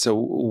 Right. So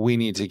we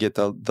need to get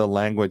the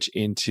language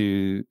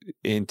into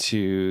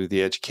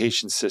the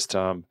education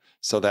system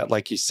so that,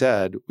 like you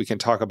said, we can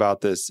talk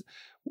about this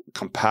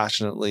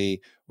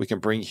compassionately. We can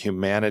bring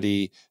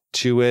humanity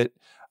to it.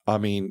 I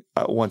mean,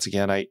 once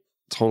again, I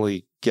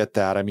totally get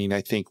that. I mean,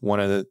 I think one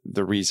of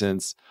the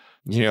reasons,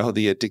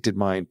 the Addicted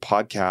Mind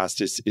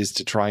podcast is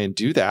to try and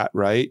do that,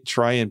 right?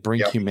 Try and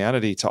bring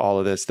humanity to all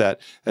of this,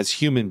 that as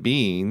human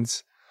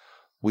beings,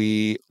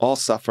 we all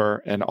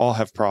suffer and all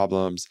have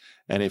problems.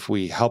 And if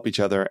we help each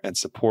other and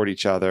support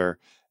each other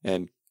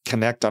and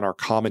connect on our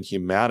common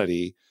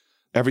humanity,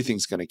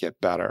 everything's going to get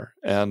better.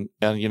 And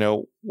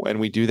when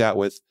we do that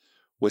with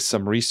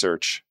some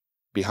research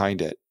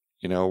behind it,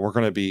 we're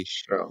going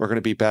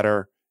to be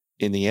better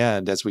in the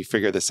end as we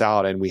figure this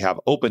out and we have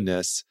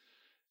openness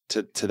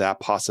to that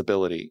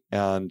possibility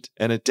and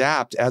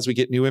adapt as we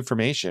get new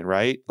information,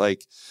 right?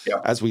 Like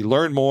as we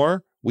learn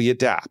more, we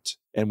adapt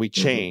and we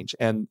change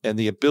and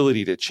the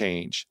ability to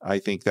change. I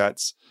just think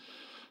that's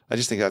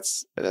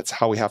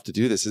how we have to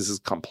do this. This is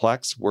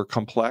complex. We're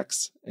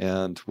complex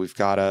and we've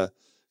got to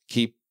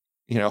keep,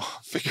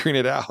 figuring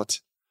it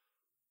out.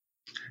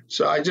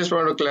 So I just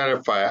want to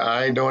clarify,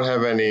 I don't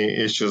have any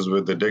issues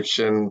with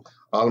addiction.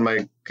 All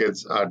my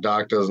kids are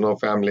doctors, no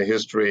family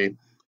history.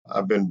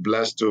 I've been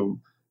blessed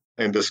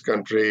in this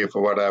country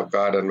for what I've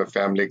got and my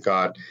family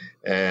got.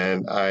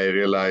 And I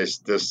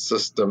realized this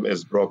system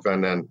is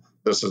broken and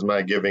this is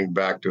my giving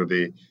back to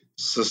the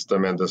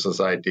system and the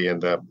society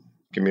and the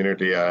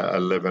community I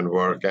live and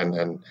work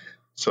and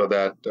so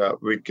that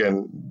we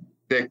can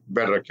take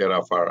better care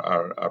of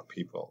our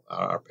people,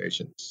 our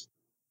patients.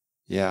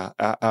 Yeah,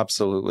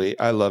 absolutely.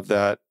 I love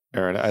that,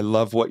 Arun. I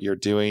love what you're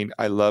doing.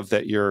 I love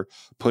that you're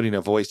putting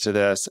a voice to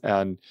this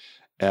and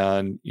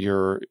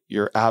you're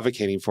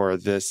advocating for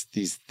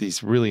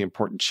these really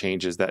important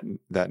changes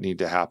that need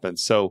to happen.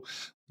 So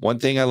one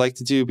thing I like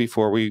to do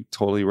before we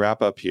totally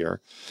wrap up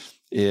here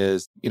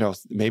is,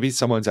 maybe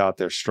someone's out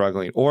there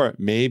struggling, or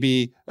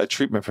maybe a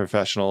treatment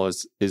professional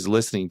is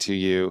listening to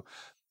you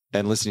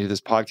and listening to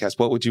this podcast.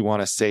 What would you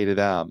want to say to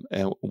them?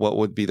 And what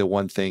would be the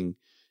one thing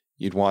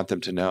you'd want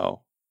them to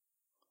know?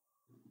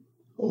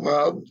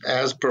 Well,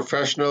 as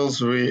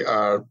professionals, we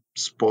are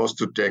supposed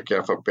to take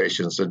care of our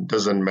patients. It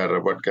doesn't matter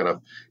what kind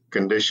of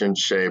condition,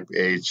 shape,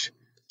 age,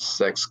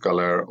 sex,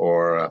 color,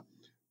 or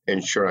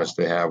insurance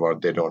they have or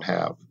they don't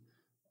have.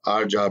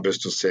 Our job is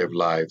to save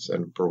lives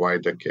and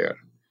provide the care.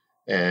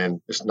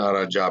 And it's not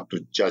our job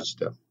to judge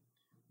them.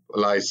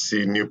 Well, I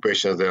see new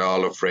patients, they're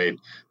all afraid.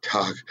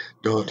 Doc,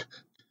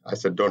 I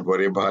said, don't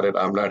worry about it.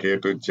 I'm not here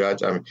to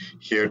judge. I'm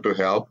here to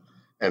help.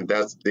 And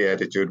that's the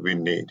attitude we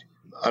need.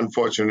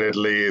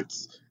 Unfortunately,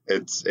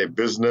 it's a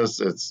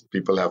business. It's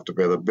people have to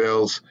pay the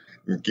bills.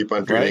 We keep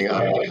on treating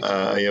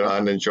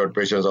uninsured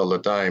patients all the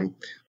time,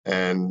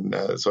 and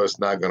so it's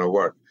not going to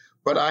work.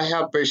 But I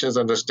help patients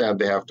understand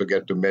they have to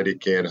get to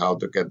Medicaid, how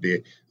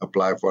to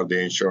apply for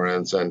the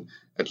insurance, and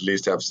at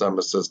least have some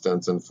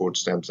assistance and food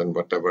stamps and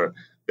whatever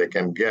they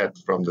can get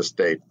from the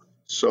state.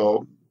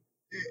 So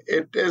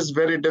it is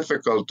very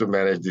difficult to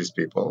manage these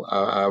people.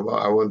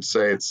 I wouldn't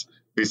say it's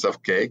a piece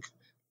of cake.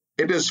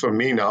 It is for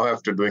me now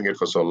after doing it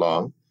for so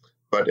long.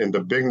 But in the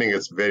beginning,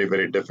 it's very,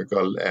 very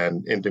difficult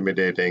and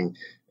intimidating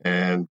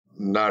and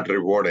not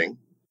rewarding.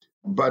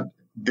 But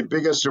the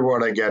biggest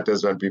reward I get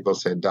is when people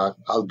say, Doc,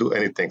 I'll do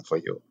anything for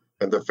you.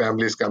 And the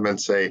families come and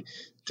say,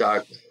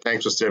 Doc,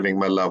 thanks for saving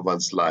my loved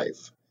one's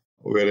life.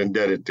 We're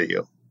indebted to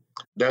you.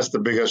 That's the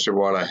biggest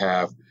reward I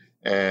have.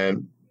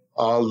 And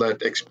all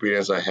that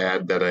experience I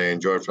had that I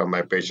enjoyed from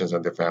my patients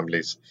and their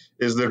families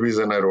is the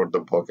reason I wrote the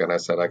book. And I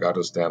said, I got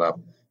to stand up,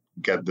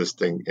 get this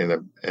thing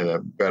in a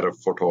better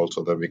foothold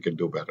so that we can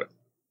do better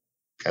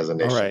as a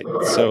nation. All right.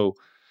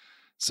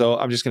 So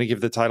I'm just going to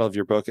give the title of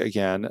your book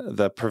again,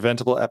 The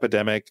Preventable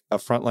Epidemic, A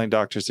Frontline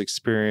Doctor's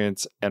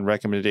Experience and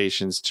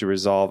Recommendations to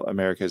Resolve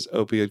America's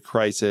Opioid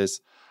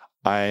Crisis.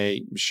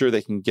 I'm sure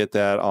they can get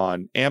that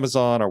on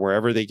Amazon or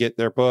wherever they get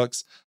their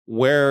books.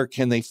 Where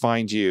can they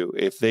find you?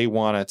 If they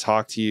want to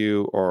talk to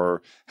you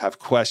or have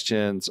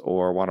questions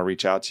or want to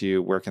reach out to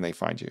you, where can they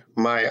find you?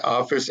 My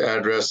office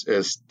address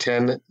is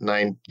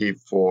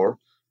 1094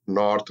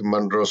 North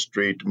Monroe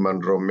Street,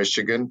 Monroe,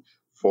 Michigan,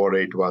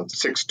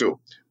 48162.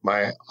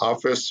 My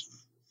office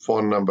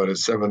phone number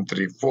is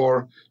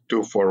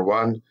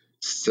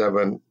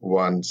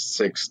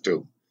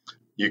 734-241-7162.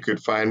 You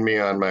could find me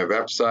on my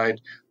website,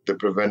 The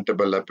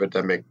Preventable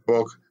Epidemic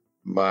Book.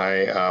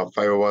 My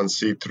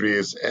 501c3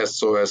 is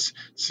SOS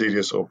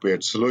Serious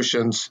Opioid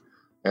Solutions.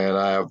 And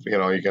I have,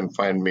 you can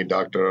find me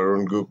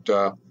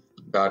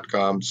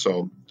drarungupta.com.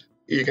 So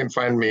you can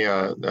find me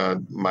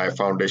my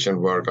foundation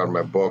work on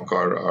my book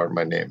or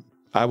my name.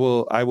 I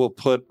will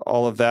put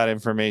all of that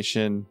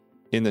information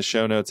in the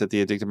show notes at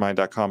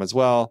theaddictedmind.com as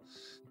well.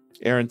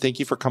 Arun, thank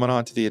you for coming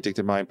on to the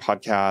Addicted Mind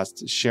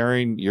podcast,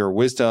 sharing your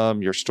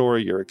wisdom, your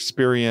story, your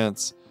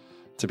experience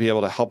to be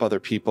able to help other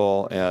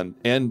people.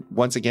 And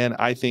once again,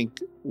 I think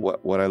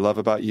what I love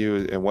about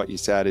you and what you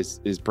said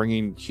is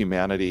bringing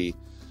humanity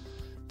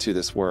to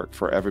this work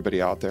for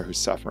everybody out there who's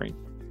suffering.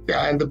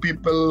 Yeah, and the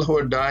people who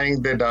are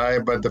dying, they die,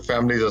 but the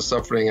families are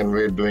suffering and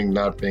we're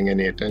not paying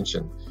any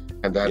attention.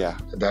 And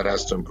that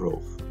has to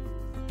improve.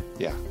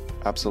 Yeah,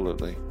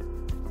 absolutely.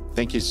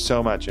 Thank you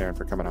so much, Arun,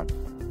 for coming on.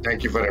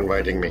 Thank you for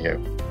inviting me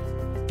here.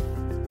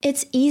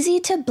 It's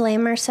easy to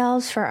blame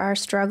ourselves for our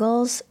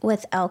struggles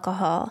with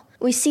alcohol.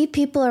 We see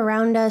people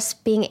around us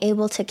being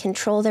able to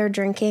control their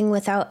drinking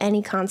without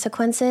any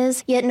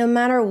consequences, yet no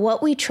matter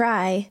what we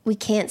try, we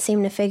can't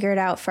seem to figure it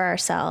out for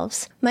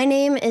ourselves. My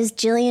name is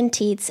Jillian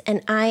Teets,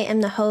 and I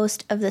am the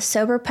host of the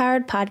Sober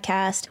Powered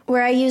podcast,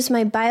 where I use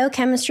my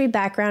biochemistry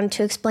background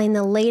to explain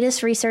the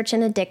latest research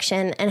in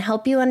addiction and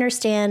help you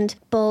understand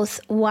both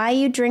why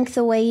you drink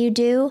the way you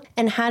do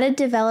and how to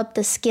develop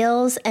the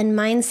skills and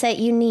mindset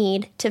you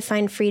need to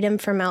find freedom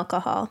from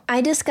alcohol.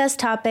 I discuss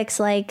topics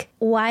like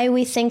why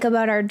we think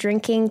about our drinking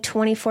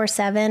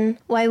 24/7,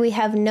 why we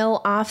have no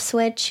off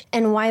switch,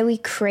 and why we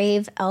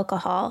crave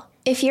alcohol.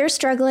 If you're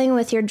struggling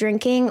with your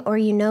drinking or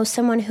you know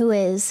someone who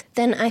is,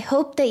 then I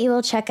hope that you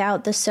will check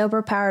out the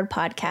Sober Powered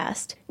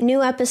podcast.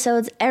 New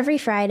episodes every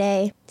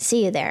Friday.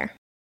 See you there.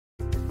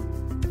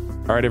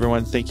 All right,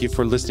 everyone. Thank you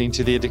for listening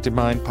to the Addicted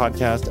Mind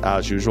podcast.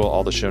 As usual,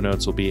 all the show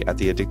notes will be at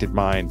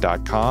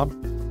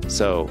theaddictedmind.com.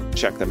 So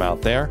check them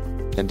out there.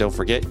 And don't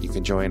forget, you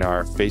can join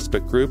our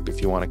Facebook group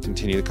if you want to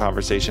continue the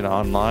conversation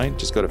online.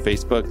 Just go to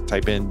Facebook,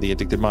 type in the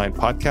Addicted Mind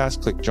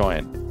podcast, click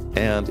join.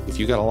 And if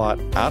you got a lot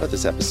out of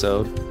this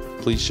episode,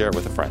 please share it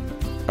with a friend.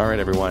 All right,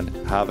 everyone,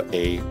 have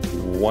a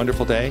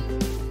wonderful day,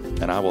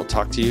 and I will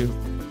talk to you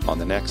on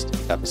the next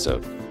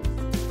episode.